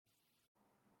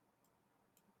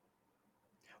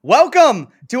Welcome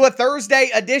to a Thursday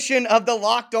edition of the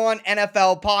Locked On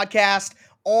NFL podcast.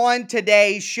 On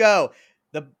today's show,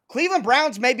 the Cleveland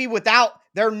Browns may be without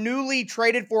their newly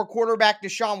traded for quarterback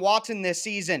Deshaun Watson this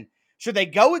season. Should they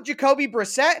go with Jacoby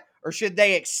Brissett or should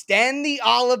they extend the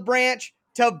olive branch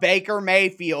to Baker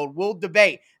Mayfield? We'll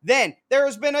debate. Then there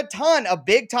has been a ton of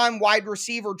big-time wide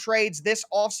receiver trades this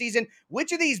offseason.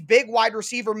 Which of these big wide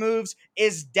receiver moves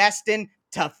is destined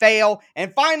to fail?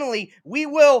 And finally, we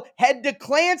will head to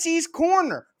Clancy's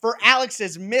Corner for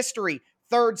Alex's mystery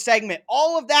third segment.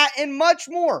 All of that and much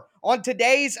more on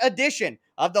today's edition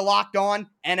of the Locked On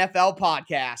NFL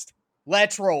podcast.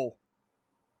 Let's roll.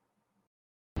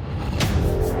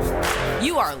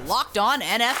 You are Locked On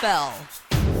NFL,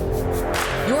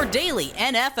 your daily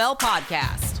NFL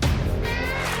podcast.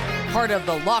 Part of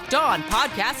the Locked On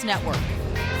Podcast Network,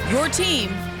 your team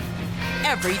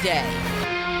every day.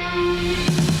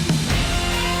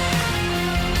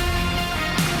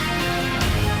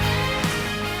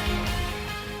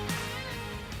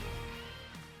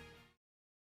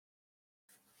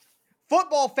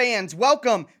 Football fans,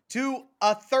 welcome to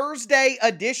a Thursday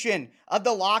edition of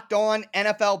the Locked On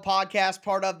NFL podcast,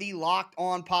 part of the Locked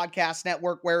On Podcast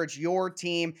Network, where it's your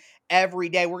team every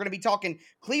day. We're going to be talking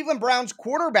Cleveland Browns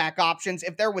quarterback options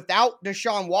if they're without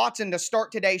Deshaun Watson to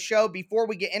start today's show. Before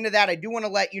we get into that, I do want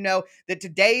to let you know that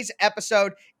today's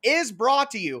episode is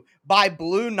brought to you by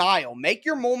Blue Nile. Make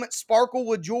your moment sparkle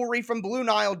with jewelry from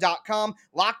BlueNile.com.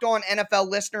 Locked On NFL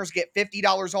listeners get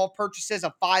 $50 off purchases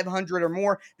of $500 or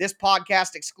more. This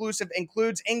podcast exclusive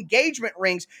includes engagement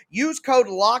rings. Use code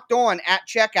Locked On at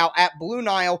checkout at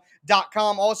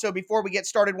BlueNile.com. Also, before we get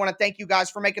started, I want to thank you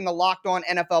guys for making the Locked On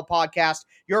NFL podcast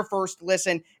your first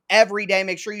listen every day.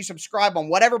 Make sure you subscribe on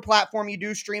whatever platform you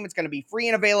do stream. It's going to be free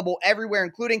and available everywhere,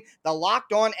 including the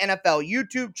Locked On NFL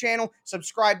YouTube channel.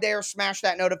 Subscribe there, smash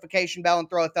that notification bell, and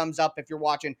throw a thumbs up if you're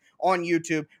watching on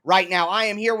YouTube right now. I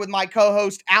am here with my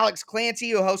co-host, Alex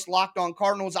Clancy, who hosts Locked On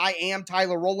Cardinals. I am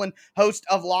Tyler Rowland, host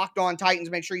of Locked On Titans.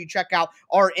 Make sure you check out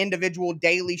our individual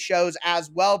daily shows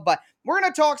as well. But we're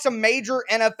going to talk some major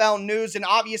NFL news, and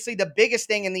obviously the biggest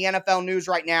thing in the NFL news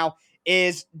right now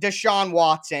is Deshaun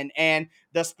Watson. And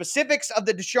the specifics of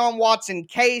the Deshaun Watson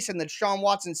case and the Deshaun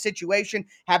Watson situation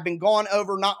have been gone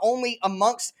over not only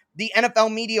amongst the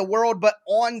NFL media world, but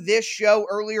on this show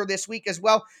earlier this week as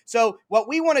well. So what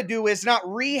we want to do is not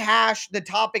rehash the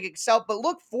topic itself, but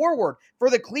look forward for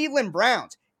the Cleveland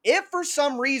Browns. If for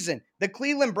some reason the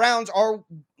Cleveland Browns are,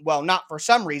 well, not for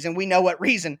some reason, we know what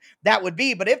reason that would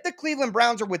be, but if the Cleveland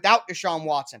Browns are without Deshaun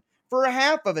Watson for a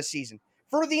half of a season,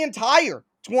 for the entire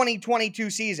 2022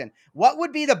 season, what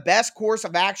would be the best course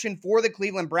of action for the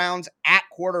Cleveland Browns at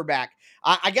quarterback?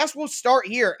 I guess we'll start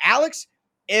here. Alex,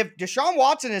 if Deshaun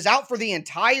Watson is out for the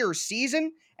entire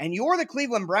season and you're the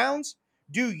Cleveland Browns,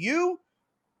 do you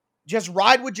just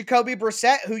ride with Jacoby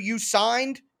Brissett, who you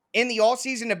signed in the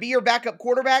offseason to be your backup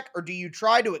quarterback, or do you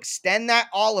try to extend that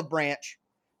olive branch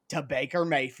to Baker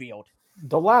Mayfield?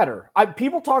 The latter.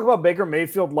 People talk about Baker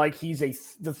Mayfield like he's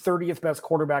the 30th best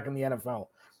quarterback in the NFL.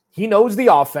 He knows the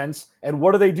offense, and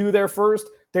what do they do there first?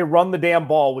 They run the damn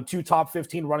ball with two top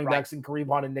 15 running backs in Kareem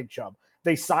Hunt and Nick Chubb.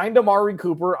 They signed Amari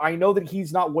Cooper. I know that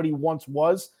he's not what he once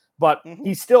was, but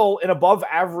he's still an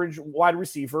above-average wide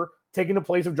receiver, taking the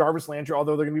place of Jarvis Landry,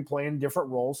 although they're going to be playing different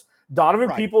roles.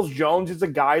 Donovan Peoples-Jones is a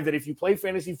guy that if you play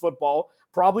fantasy football,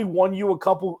 probably won you a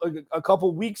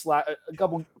couple weeks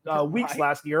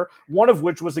last year, one of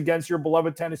which was against your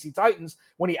beloved Tennessee Titans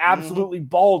when he absolutely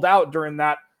balled out during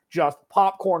that just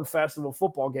popcorn fest of a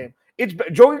football game.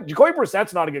 Jacoby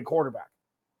Brissett's not a good quarterback.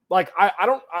 Like,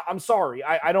 I'm sorry.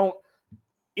 I don't.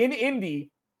 In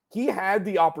Indy, he had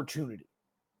the opportunity,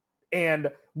 and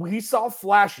we saw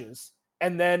flashes,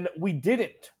 and then we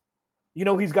didn't. You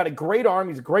know, he's got a great arm.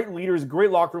 He's a great leader. He's a great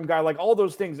locker room guy. Like, all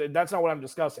those things. That's not what I'm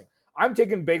discussing. I'm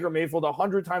taking Baker Mayfield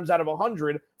 100 times out of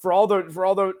 100 for all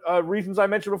the reasons I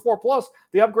mentioned before. Plus,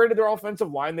 they upgraded their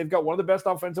offensive line. They've got one of the best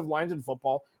offensive lines in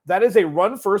football. That is a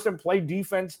run first and play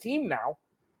defense team now.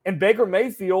 And Baker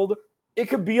Mayfield, it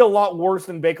could be a lot worse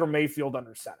than Baker Mayfield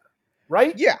under center,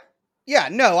 right? Yeah,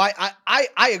 no,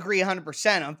 I agree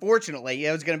 100%. Unfortunately,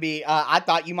 it was going to be, I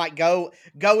thought you might go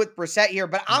with Brissett here,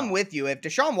 but I'm with you. If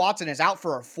Deshaun Watson is out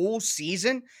for a full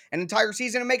season, an entire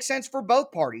season, it makes sense for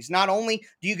both parties. Not only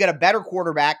do you get a better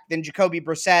quarterback than Jacoby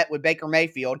Brissett with Baker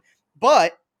Mayfield,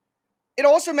 but it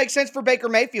also makes sense for Baker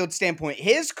Mayfield's standpoint.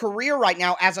 His career right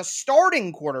now as a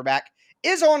starting quarterback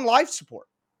is on life support.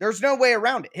 There's no way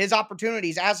around it. His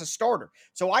opportunities as a starter.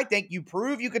 So I think you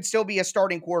prove you could still be a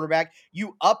starting quarterback.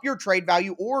 You up your trade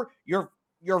value, or you're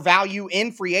your value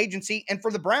in free agency. And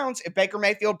for the Browns, if Baker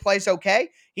Mayfield plays okay,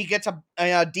 he gets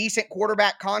a decent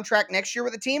quarterback contract next year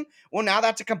with the team. Well, now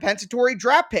that's a compensatory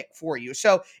draft pick for you.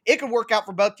 So it could work out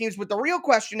for both teams. But the real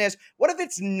question is, what if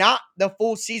it's not the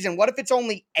full season? What if it's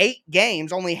only 8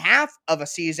 games, only half of a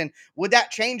season? Would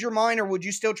that change your mind, or would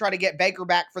you still try to get Baker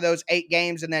back for those 8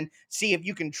 games and then see if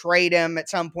you can trade him at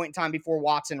some point in time before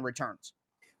Watson returns?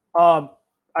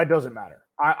 It doesn't matter.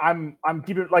 I'm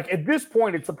keeping, like, at this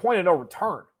point, it's the point of no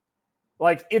return.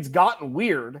 Like, it's gotten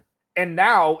weird, and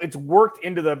now it's worked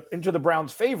into the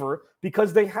Browns' favor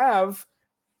because they have.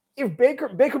 If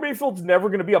Baker Mayfield's never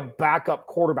going to be a backup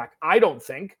quarterback, I don't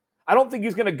think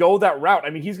he's going to go that route.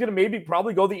 I mean, he's going to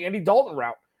probably go the Andy Dalton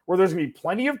route, where there's going to be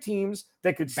plenty of teams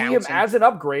that could see him as an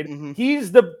upgrade. Mm-hmm.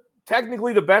 He's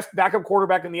technically the best backup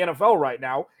quarterback in the NFL right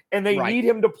now, and they need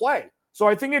him to play. So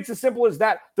I think it's as simple as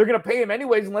that. They're going to pay him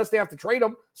anyways unless they have to trade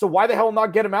him. So why the hell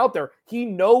not get him out there? He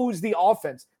knows the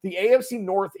offense. The AFC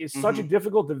North is such a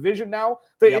difficult division now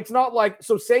that it's not like,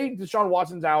 so say Deshaun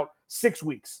Watson's out 6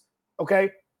 weeks,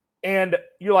 okay? And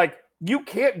you're like, you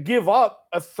can't give up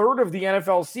a third of the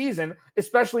NFL season,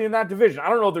 especially in that division. I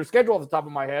don't know their schedule off the top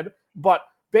of my head, but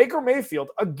Baker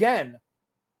Mayfield, again,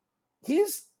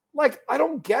 he's like, I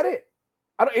don't get it.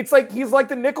 It's like he's like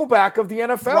the Nickelback of the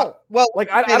NFL. Well, like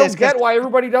I don't get why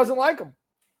everybody doesn't like him.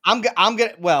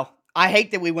 I hate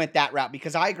that we went that route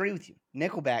because I agree with you.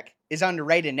 Nickelback is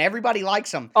underrated and everybody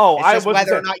likes him. Oh, it's just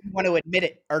whether or not you want to admit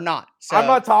it or not. So. I'm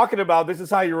not talking about this is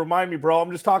how you remind me, bro.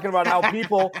 I'm just talking about how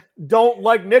people don't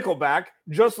like Nickelback,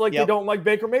 just like they don't like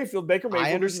Baker Mayfield. Baker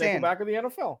Mayfield is Nickelback of the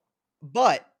NFL.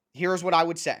 But here's what I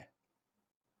would say.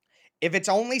 If it's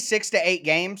only 6 to 8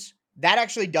 games, that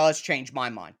actually does change my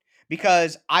mind.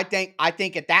 Because I think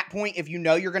at that point, if you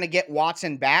know you're going to get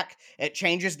Watson back, it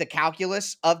changes the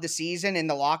calculus of the season in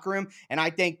the locker room. And I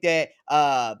think that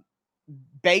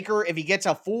Baker, if he gets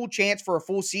a full chance for a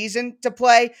full season to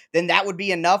play, then that would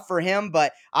be enough for him.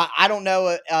 But I don't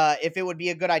know if it would be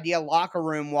a good idea locker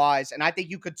room wise. And I think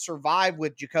you could survive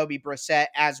with Jacoby Brissett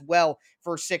as well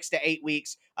for 6 to 8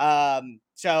 weeks.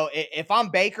 So if I'm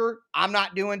Baker, I'm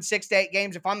not doing 6 to 8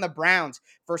 games. If I'm the Browns,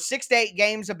 for 6 to 8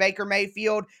 games of Baker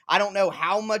Mayfield, I don't know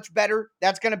how much better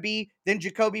that's going to be than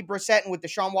Jacoby Brissett, and with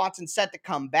Deshaun Watson set to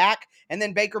come back, and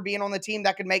then Baker being on the team,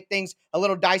 that could make things a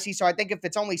little dicey. So I think if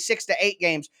it's only 6 to 8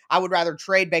 games, I would rather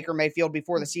trade Baker Mayfield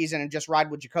before the season and just ride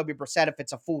with Jacoby Brissett. If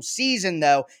it's a full season,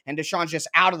 though, and Deshaun's just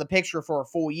out of the picture for a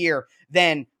full year,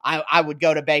 then I would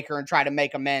go to Baker and try to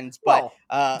make amends. But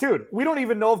dude, we don't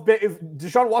even know if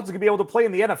Deshaun Watson could be able to play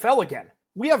in the NFL again.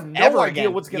 We have no idea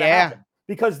what's going to happen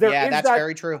because that's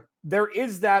very true. There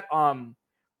is that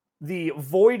the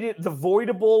voidability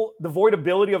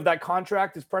of that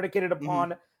contract is predicated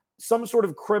upon some sort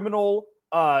of criminal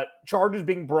charges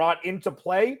being brought into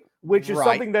play, which is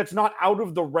something that's not out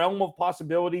of the realm of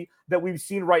possibility that we've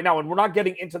seen right now. And we're not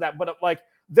getting into that, but like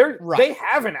they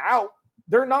have an out.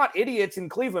 They're not idiots in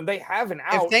Cleveland. They have an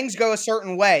out. If things go a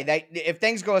certain way,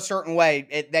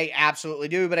 they absolutely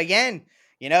do. But again,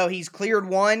 he's cleared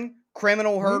one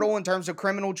criminal hurdle in terms of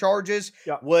criminal charges.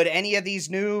 Yeah. Would any of these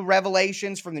new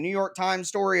revelations from the New York Times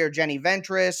story or Jenny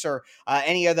Ventris or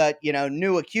any of the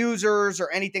new accusers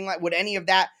or anything would any of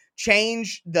that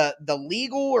change the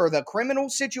legal or the criminal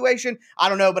situation? I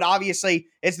don't know, but obviously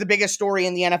it's the biggest story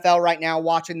in the NFL right now.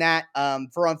 Watching that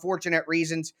for unfortunate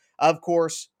reasons. Of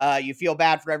course, you feel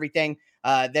bad for everything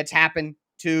that's happened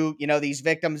to, these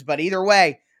victims. But either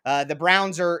way, the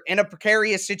Browns are in a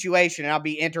precarious situation, and I'll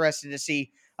be interested to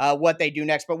see what they do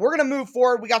next. But we're going to move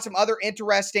forward. We got some other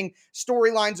interesting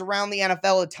storylines around the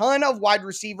NFL. A ton of wide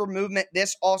receiver movement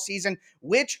this offseason.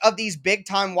 Which of these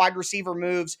big-time wide receiver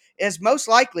moves is most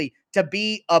likely to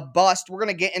be a bust? We're going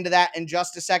to get into that in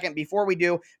just a second. Before we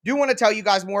do want to tell you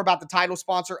guys more about the title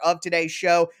sponsor of today's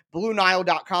show,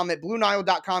 BlueNile.com. At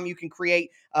BlueNile.com, you can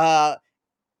create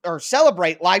or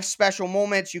celebrate life's special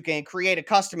moments. You can create a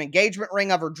custom engagement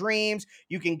ring of her dreams.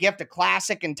 You can gift a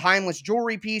classic and timeless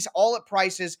jewelry piece, all at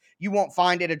prices you won't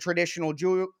find at a traditional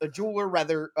jeweler,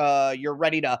 whether you're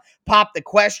ready to pop the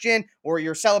question or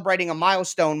you're celebrating a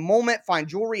milestone moment. Find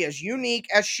jewelry as unique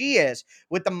as she is.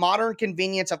 With the modern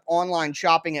convenience of online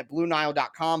shopping at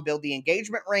BlueNile.com, build the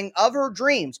engagement ring of her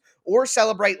dreams or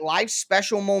celebrate life's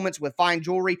special moments with fine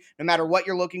jewelry. No matter what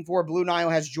you're looking for, Blue Nile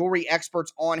has jewelry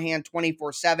experts on hand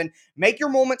 24/7. Make your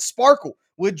moments sparkle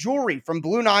with jewelry from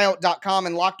BlueNile.com,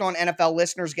 and Locked On NFL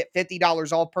listeners get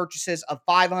 $50 off purchases of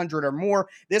 $500 or more.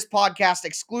 This podcast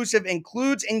exclusive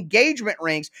includes engagement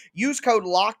rings. Use code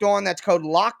Locked On. That's code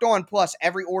Locked On. Plus,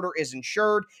 every order is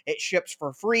insured. It ships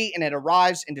for free, and it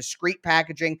arrives in discreet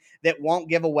packaging that won't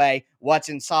give away what's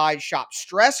inside. Shop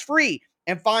stress-free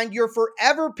and find your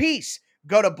forever piece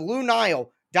Go to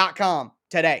BlueNile.com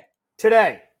today.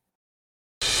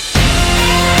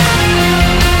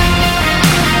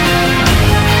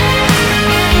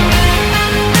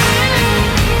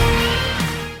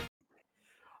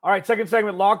 All right, second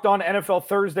segment, Locked On NFL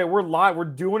Thursday. We're live. We're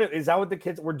doing it. Is that what the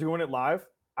kids? We're doing it live.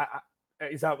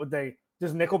 Is that what they?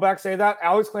 Does Nickelback say that?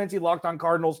 Alex Clancy, Locked On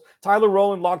Cardinals. Tyler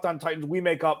Rowland, Locked On Titans. We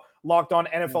make up Locked On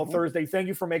NFL Thursday. Thank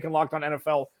you for making Locked On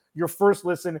NFL your first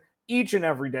listen each and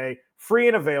every day, free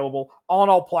and available on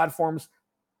all platforms.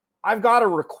 I've got a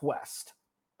request.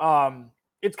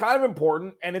 It's kind of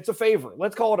important, and it's a favor.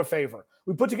 Let's call it a favor.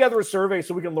 We put together a survey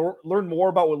so we can learn more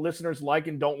about what listeners like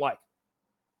and don't like.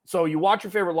 So you watch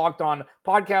your favorite Locked On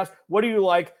podcast. What do you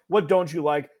like? What don't you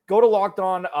like? Go to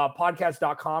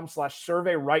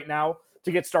lockedonpodcast.com/survey right now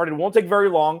to get started. It won't take very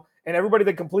long. And everybody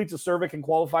that completes a survey can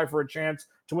qualify for a chance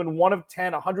to win one of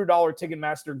 10 $100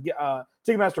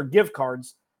 Ticketmaster gift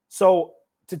cards. So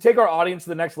to take our audience to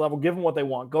the next level, give them what they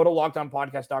want. Go to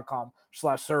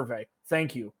lockedonpodcast.com/survey.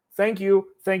 Thank you. Thank you.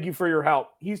 Thank you for your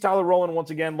help. He's Tyler Rowland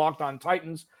once again, Locked On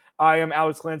Titans. I am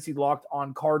Alex Clancy, Locked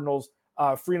On Cardinals.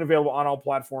 Free and available on all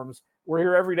platforms. We're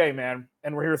here every day, man.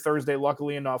 And we're here Thursday,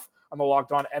 luckily enough, on the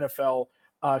Locked On NFL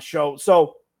show.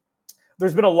 So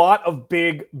there's been a lot of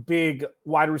big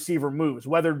wide receiver moves,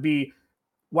 whether it be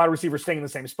wide receivers staying in the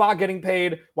same spot getting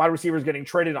paid, wide receivers getting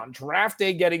traded on draft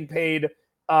day getting paid.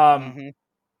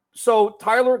 So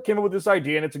Tyler came up with this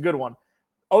idea, and it's a good one.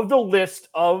 Of the list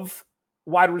of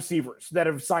wide receivers that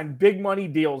have signed big money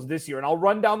deals this year, and I'll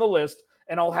run down the list,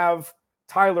 and I'll have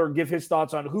Tyler give his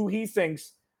thoughts on who he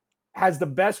thinks has the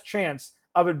best chance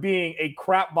of it being a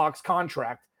crap box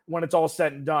contract when it's all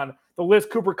said and done. The list: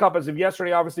 Cooper Kupp as of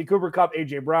yesterday, obviously Cooper Kupp,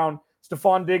 A.J. Brown,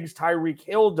 Stephon Diggs, Tyreek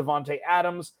Hill, Devontae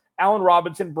Adams, Allen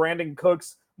Robinson, Brandon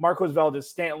Cooks, Marcos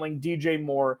Valdes-Scantling, DJ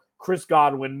Moore, Chris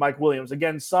Godwin, Mike Williams.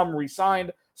 Again, some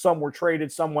re-signed, some were traded,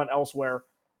 some went elsewhere.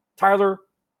 Tyler,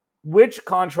 which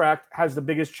contract has the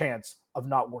biggest chance of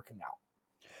not working out?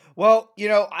 Well,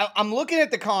 I'm looking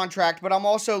at the contract, but I'm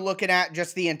also looking at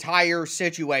just the entire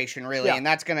situation, really, and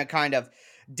that's going to kind of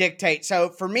dictate. So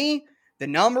for me, the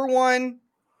number one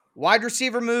wide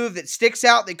receiver move that sticks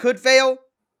out that could fail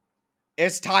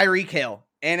is Tyreek Hill.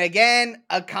 And again,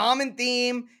 a common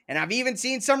theme, and I've even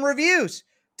seen some reviews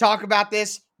talk about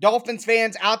this. Dolphins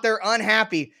fans out there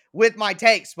unhappy with my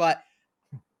takes, but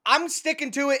I'm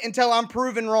sticking to it until I'm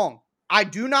proven wrong. I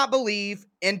do not believe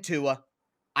in Tua.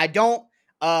 I don't.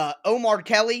 Omar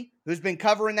Kelly, who's been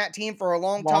covering that team for a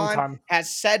long time,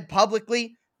 has said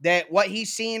publicly that what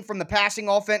he's seen from the passing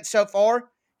offense so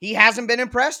far, he hasn't been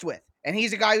impressed with. And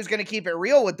he's a guy who's going to keep it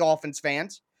real with Dolphins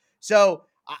fans. So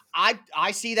I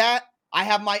see that. I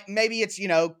have maybe it's,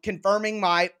 confirming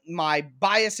my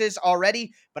biases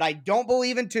already, but I don't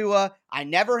believe in Tua. I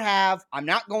never have. I'm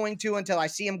not going to until I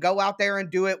see him go out there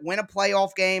and do it, win a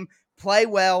playoff game, play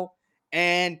well.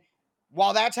 And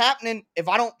while that's happening, if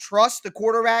I don't trust the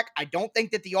quarterback, I don't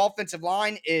think that the offensive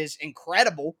line is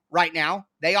incredible right now.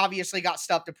 They obviously got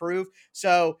stuff to prove.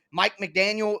 So Mike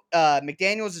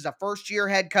McDaniels is a first-year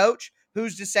head coach.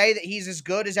 Who's to say that he's as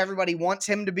good as everybody wants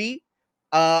him to be?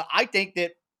 I think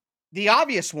that the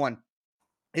obvious one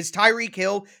is Tyreek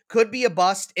Hill could be a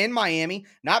bust in Miami,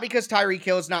 not because Tyreek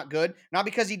Hill is not good, not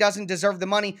because he doesn't deserve the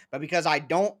money, but because I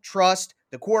don't trust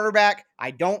the quarterback.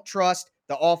 I don't trust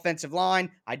the offensive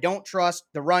line. I don't trust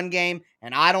the run game,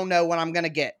 and I don't know what I'm going to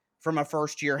get from a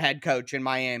first-year head coach in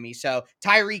Miami. So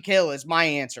Tyreek Hill is my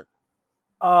answer.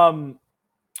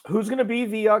 Who's going to be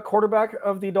the quarterback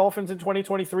of the Dolphins in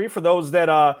 2023? For those that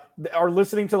are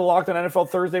listening to the Locked On NFL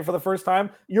Thursday for the first time,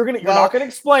 you're not going to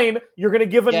explain. You're going to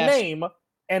give a name,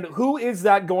 and who is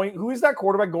that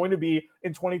quarterback going to be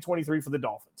in 2023 for the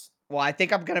Dolphins? Well, I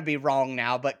think I'm going to be wrong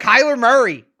now, but Kyler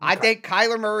Murray. Okay. I think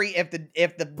Kyler Murray, if the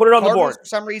put it on the board for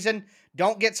some reason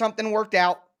don't get something worked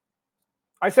out.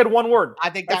 I said one word. I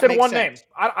think that I said makes one sense.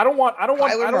 name. I don't want that.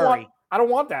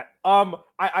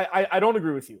 I don't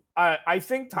agree with you. I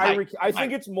think Tyreek. I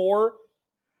think it's more.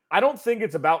 I don't think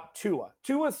it's about Tua.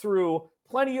 Tua threw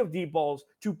plenty of deep balls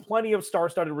to plenty of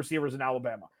star-studded receivers in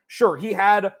Alabama. Sure, he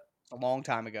had a long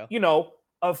time ago.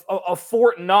 A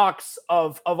Fort Knox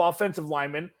of offensive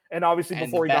linemen, and obviously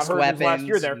before he got hurt his last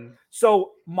year there.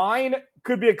 So mine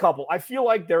could be a couple. I feel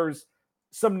like there's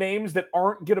some names that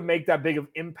aren't going to make that big of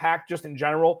impact just in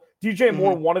general. DJ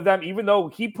Moore, one of them, even though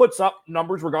he puts up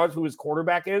numbers regardless of who his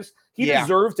quarterback is, he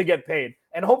deserves to get paid.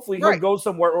 And hopefully he'll go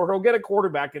somewhere or he'll get a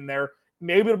quarterback in there.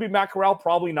 Maybe it'll be Matt Corral,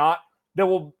 probably not. That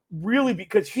will really be,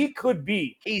 because he could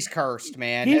be. He's cursed,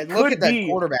 man. Look at the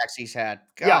quarterbacks he's had.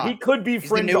 God. Yeah, he could be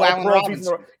fringe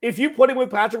all-pro. If you put him with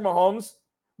Patrick Mahomes,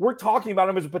 we're talking about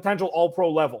him as a potential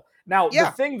all-pro level. Now,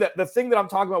 Yeah. the thing that I'm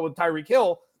talking about with Tyreek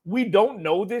Hill, we don't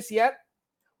know this yet.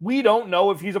 We don't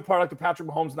know if he's a product of Patrick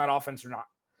Mahomes in that offense or not.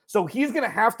 So he's going to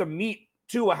have to meet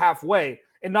Tua halfway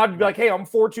and not be like, hey, I'm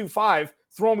 4.25,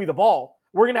 throw me the ball.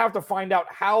 We're going to have to find out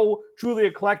how truly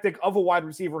eclectic of a wide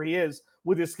receiver he is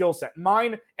with his skill set.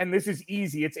 Mine, and this is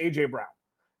easy, it's A.J. Brown.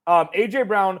 A.J.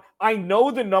 Brown, I know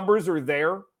the numbers are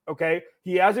there, okay?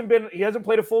 He hasn't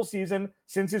played a full season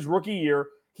since his rookie year.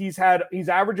 He's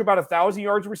averaged about 1,000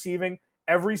 yards receiving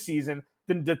every season.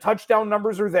 The touchdown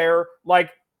numbers are there.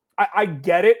 Like, I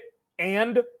get it.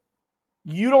 And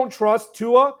you don't trust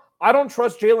Tua. I don't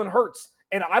trust Jalen Hurts.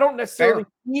 And I don't necessarily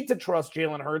need to trust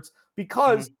Jalen Hurts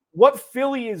because what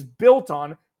Philly is built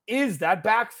on is that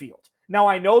backfield. Now,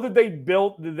 I know that they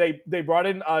brought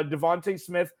in Devontae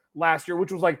Smith last year,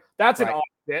 which was like, that's an odd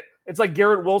fit. It's like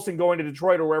Garrett Wilson going to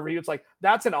Detroit or wherever. It's like,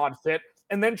 that's an odd fit.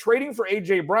 And then trading for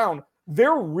A.J. Brown,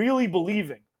 they're really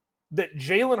believing that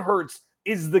Jalen Hurts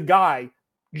is the guy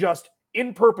just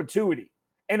in perpetuity.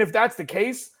 And if that's the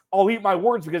case, I'll eat my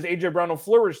words because A.J. Brown will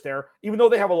flourish there, even though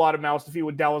they have a lot of mouths to feed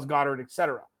with Dallas Goedert,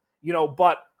 etc.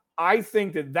 But I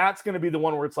think that that's going to be the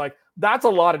one where it's like, that's a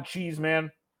lot of cheese,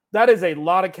 man. That is a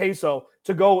lot of queso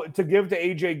to give to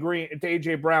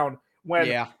A.J. Brown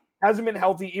when hasn't been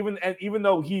healthy, even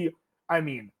though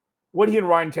what he and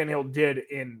Ryan Tannehill did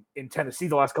in Tennessee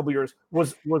the last couple of years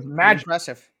was magic.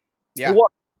 Impressive. Yeah.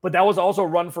 But that was also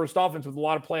run first offense with a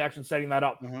lot of play action setting that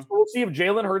up. So we'll see if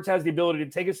Jalen Hurts has the ability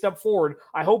to take a step forward.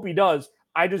 I hope he does.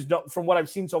 I just don't, from what I've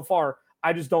seen so far,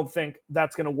 I just don't think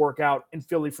that's going to work out in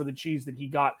Philly for the cheese that he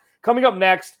got. Coming up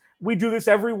next, we do this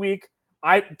every week.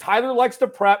 Tyler likes to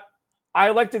prep.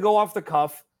 I like to go off the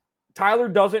cuff. Tyler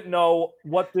doesn't know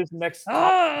what this next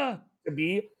to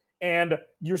be, and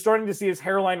you're starting to see his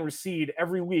hairline recede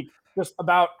every week, just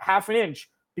about half an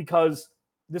inch, because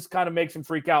this kind of makes him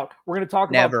freak out. We're going to talk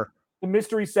about the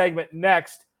mystery segment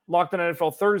next, Locked On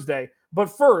NFL Thursday. But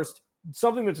first,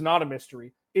 something that's not a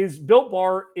mystery is Built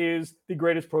Bar is the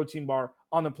greatest protein bar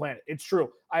on the planet. It's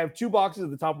true. I have 2 boxes at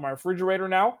the top of my refrigerator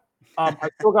now. I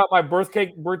still got my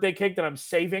birthday cake that I'm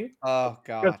saving. Oh,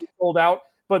 God. Because it's sold out.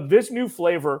 But this new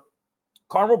flavor,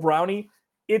 caramel brownie,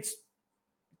 it's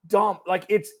dumb. Like,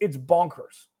 it's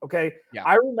bonkers, okay? Yeah.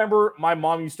 I remember my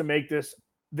mom used to make this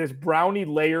brownie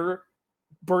layer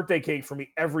birthday cake for me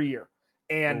every year.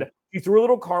 And she threw a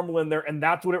little caramel in there, and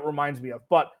that's what it reminds me of.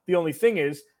 But the only thing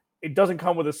is, it doesn't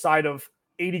come with a side of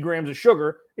 80 grams of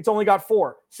sugar. It's only got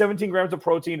 17 grams of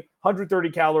protein,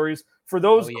 130 calories. For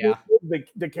those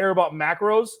that care about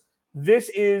macros, this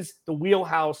is the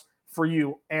wheelhouse for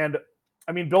you. And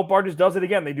I mean, Built Bar just does it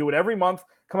again. They do it every month,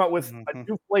 come out with a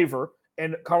new flavor,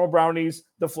 and caramel brownies,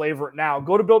 the flavor now.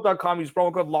 Go to Built.com, use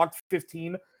promo code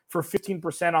LOCKED15 for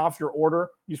 15% off your order.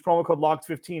 Use promo code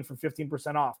LOCKED15 for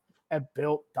 15% off at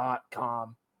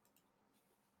Built.com.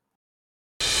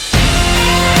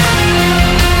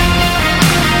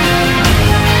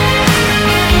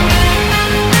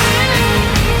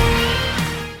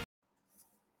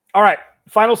 All right,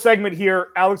 final segment here.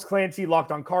 Alex Clancy,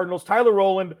 Locked On Cardinals. Tyler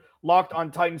Rowland, Locked On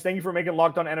Titans. Thank you for making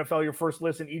Locked On NFL your first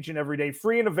listen each and every day,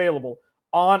 free and available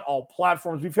on all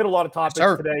platforms. We've hit a lot of topics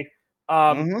today.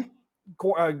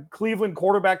 Cleveland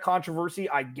quarterback controversy,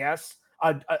 I guess.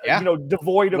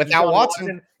 Devoid of without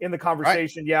Watson in the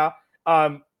conversation. Right.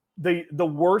 Yeah. The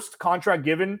worst contract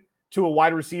given to a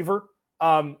wide receiver.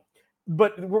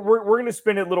 But we're going to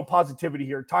spin it a little positivity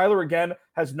here. Tyler, again,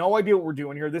 has no idea what we're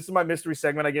doing here. This is my mystery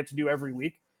segment I get to do every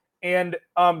week. And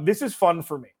this is fun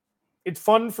for me. It's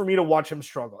fun for me to watch him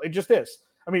struggle. It just is.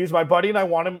 I mean, he's my buddy, and I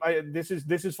want him. This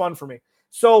is fun for me.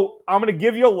 So I'm going to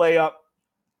give you a layup.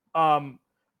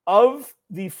 Of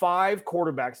the 5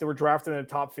 quarterbacks that were drafted in the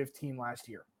top 15 last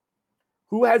year,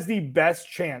 who has the best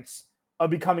chance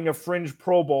of becoming a fringe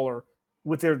Pro Bowler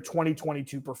with their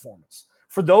 2022 performance?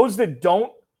 For those that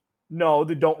don't know,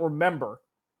 that don't remember,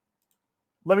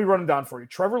 let me run them down for you.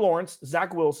 Trevor Lawrence,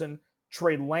 Zach Wilson,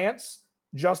 Trey Lance,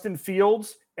 Justin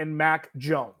Fields, and Mac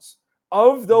Jones.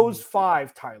 Of those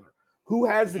 5, Tyler, who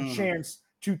has the chance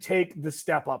to take the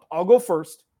step up? I'll go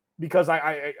first because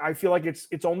I feel like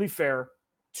it's only fair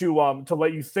to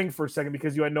let you think for a second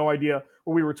because you had no idea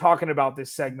what we were talking about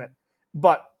this segment.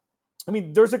 But, I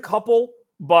mean, there's a couple,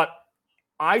 but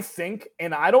I think,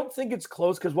 and I don't think it's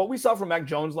close because what we saw from Mac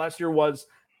Jones last year was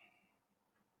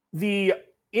the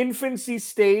infancy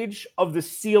stage of the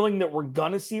ceiling that we're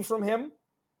going to see from him.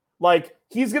 Like,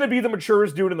 he's going to be the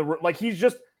maturest dude in the room. Like, he's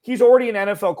already an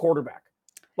NFL quarterback.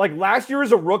 Like, last year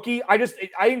as a rookie, I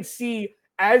didn't see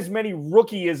as many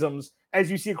rookieisms as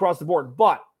you see across the board.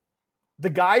 But the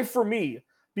guy for me,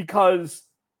 because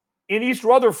in East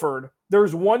Rutherford,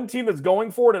 there's one team that's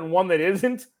going for it and one that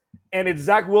isn't. and it's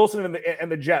Zach Wilson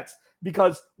and the Jets,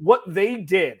 because what they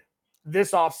did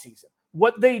this offseason,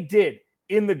 what they did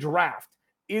in the draft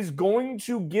is going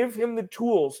to give him the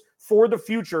tools for the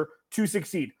future to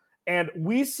succeed. And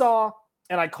we saw,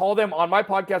 and I call them on my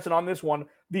podcast and on this one,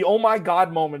 the oh my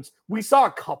God moments. We saw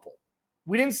a couple.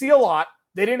 We didn't see a lot.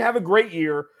 They didn't have a great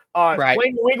year. Right.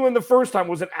 Playing New England the first time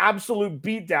was an absolute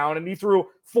beatdown, and he threw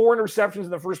 4 interceptions in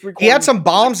the first 3 quarters. He had some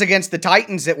bombs against the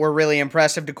Titans that were really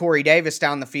impressive to Corey Davis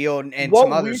down the field and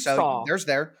some others. So there's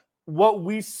there. What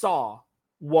we saw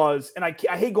was, and I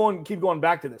hate keep going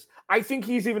back to this. I think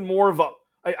he's even more of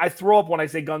I throw up when I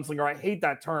say gunslinger. I hate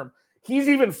that term. He's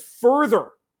even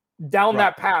further down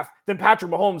that path than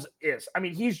Patrick Mahomes is. I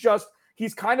mean,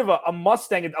 he's kind of a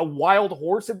Mustang, a wild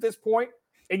horse at this point,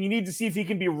 and you need to see if he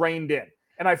can be reined in.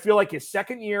 And I feel like his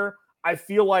second year, I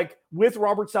feel like with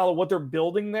Robert Saleh, what they're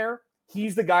building there,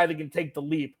 he's the guy that can take the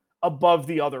leap above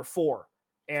the other 4.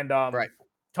 And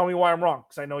tell me why I'm wrong,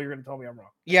 because I know you're going to tell me I'm wrong.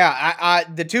 Yeah,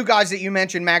 the 2 guys that you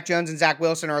mentioned, Mac Jones and Zach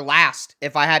Wilson, are last.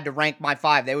 If I had to rank my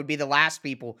 5, they would be the last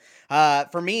people.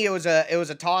 For me, it was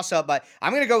a toss-up, but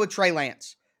I'm going to go with Trey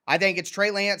Lance. I think it's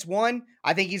Trey Lance. 1,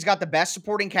 I think he's got the best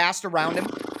supporting cast around him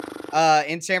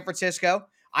in San Francisco.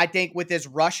 I think with his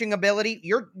rushing ability,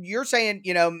 you're saying,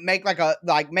 make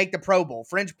make the Pro Bowl,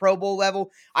 fringe Pro Bowl level.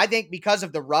 I think because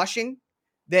of the rushing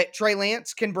that Trey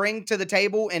Lance can bring to the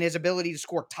table and his ability to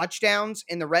score touchdowns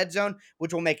in the red zone,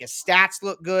 which will make his stats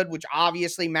look good, which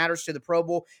obviously matters to the Pro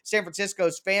Bowl, San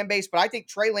Francisco's fan base. But I think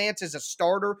Trey Lance is a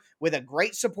starter with a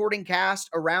great supporting cast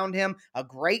around him, a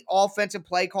great offensive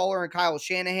play caller in Kyle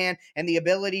Shanahan, and the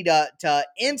ability to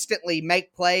instantly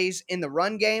make plays in the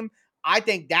run game. I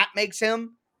think that makes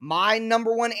him my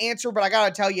number 1 answer, but I got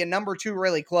to tell you, number 2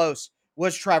 really close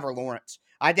was Trevor Lawrence.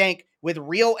 I think with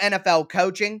real NFL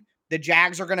coaching, the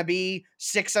Jags are going to be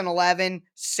 6-11,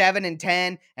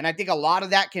 7-10, and I think a lot of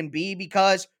that can be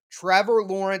because Trevor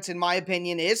Lawrence, in my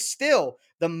opinion, is still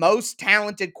the most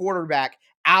talented quarterback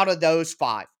out of those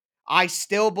 5. I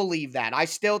still believe that. I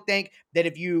still think that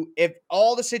if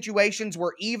all the situations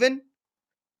were even,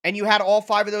 and you had all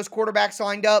 5 of those quarterbacks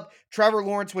lined up, Trevor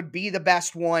Lawrence would be the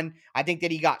best one. I think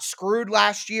that he got screwed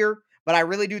last year, but I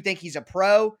really do think he's a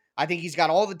pro. I think he's got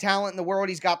all the talent in the world.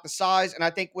 He's got the size, and I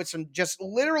think with some just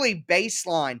literally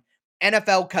baseline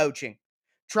NFL coaching,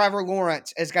 Trevor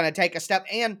Lawrence is going to take a step.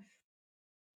 And,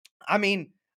 I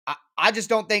mean, I just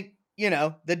don't think,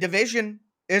 the division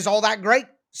is all that great.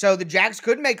 So the Jags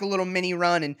could make a little mini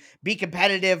run and be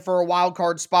competitive for a wild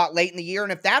card spot late in the year.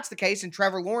 And if that's the case, and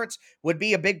Trevor Lawrence would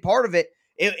be a big part of it,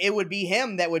 it would be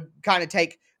him that would kind of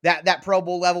take that Pro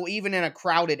Bowl level, even in a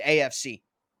crowded AFC.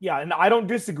 Yeah, and I don't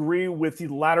disagree with the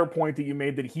latter point that you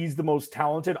made that he's the most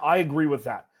talented. I agree with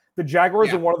that. The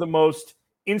Jaguars are one of the most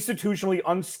institutionally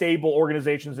unstable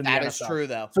organizations in the NFL. That is true,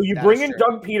 though. So you bring in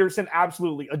Doug Peterson,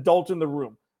 absolutely. Adult in the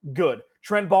room. Good.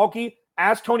 Trent Baalke,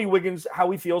 ask Tony Wiggins how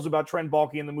he feels about Trent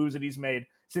Baalke and the moves that he's made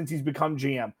since he's become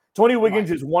GM. Tony Wiggins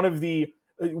is one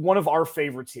of our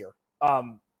favorites here.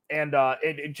 And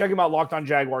check him out, Locked On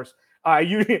Jaguars.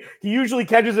 He usually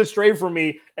catches a stray from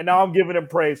me, and now I'm giving him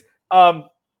praise.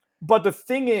 But the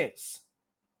thing is,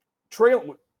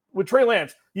 with Trey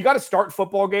Lance, you got to start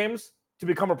football games to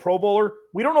become a Pro Bowler.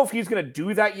 We don't know if he's going to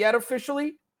do that yet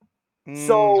officially.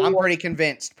 So I'm pretty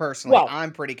convinced, personally. Well,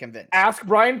 I'm pretty convinced. Ask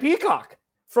Brian Peacock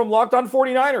from Locked On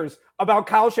 49ers about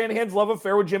Kyle Shanahan's love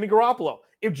affair with Jimmy Garoppolo.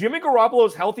 If Jimmy Garoppolo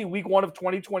is healthy week 1 of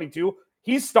 2022,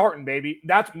 he's starting, baby.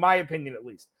 That's my opinion, at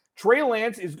least. Trey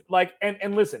Lance is like,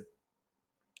 and listen.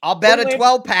 I'll bet a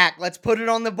 12-pack. Let's put it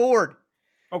on the board.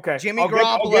 Okay. Jimmy Garoppolo,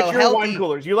 I'll get your healthy. wine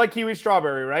coolers. You like kiwi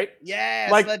strawberry, right? Yes,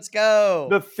 let's go.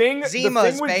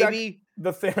 Zimas, baby.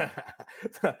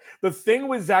 The thing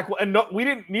with Zach, and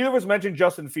neither of us mentioned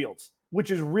Justin Fields,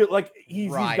 which is real. Like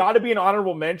he's got to be an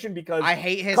honorable mention because I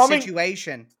hate his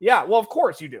situation. Yeah, well, of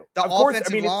course you do. The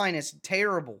offensive line is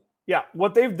terrible. Yeah,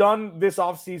 what they've done this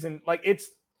offseason, like it's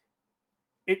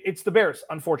the Bears,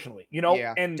 unfortunately,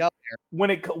 Yeah, and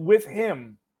with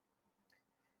him.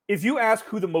 If you ask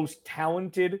who the most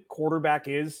talented quarterback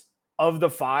is of the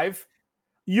 5,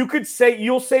 you'll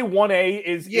say 1A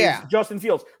is Justin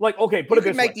Fields. Like, okay, put it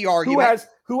this way. Make the argument.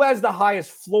 Who has the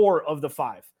highest floor of the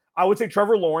 5? I would say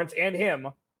Trevor Lawrence and him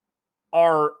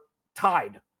are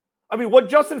tied. I mean, what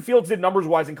Justin Fields did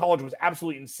numbers-wise in college was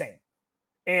absolutely insane.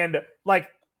 And like,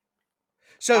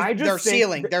 so they're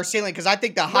ceiling because I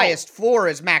think the highest floor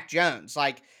is Mac Jones.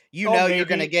 Like, you're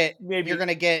gonna get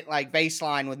like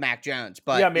baseline with Mac Jones,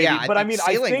 but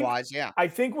I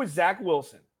think with Zach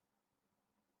Wilson,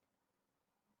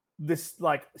 this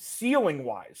like ceiling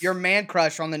wise, your man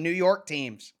crush on the New York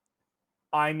teams.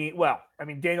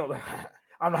 Daniel.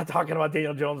 I'm not talking about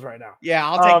Daniel Jones right now. Yeah,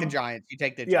 I'll take the Giants. You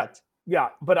take the Jets. Yeah,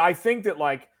 but I think that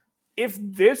like if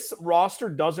this roster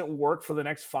doesn't work for the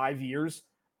next 5 years,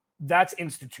 that's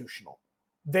institutional.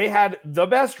 They had the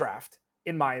best draft,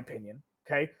 in my opinion.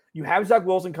 Okay. You have Zach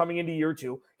Wilson coming into year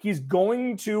 2. He's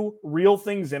going to reel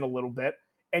things in a little bit,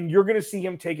 and you're going to see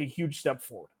him take a huge step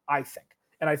forward, I think.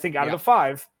 And I think out of the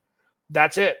 5,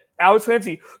 that's it. Alex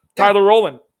Clancy, Tyler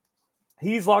Rowland.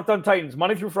 He's Locked on Titans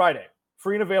Monday through Friday,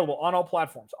 free and available on all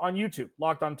platforms. On YouTube,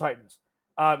 Locked on Titans.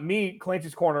 Me,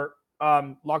 Clancy's Corner,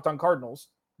 Locked on Cardinals,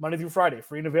 Monday through Friday,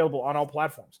 free and available on all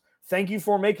platforms. Thank you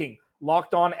for making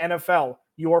Locked on NFL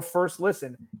your first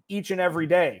listen each and every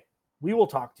day. We will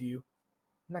talk to you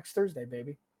next Thursday,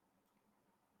 baby.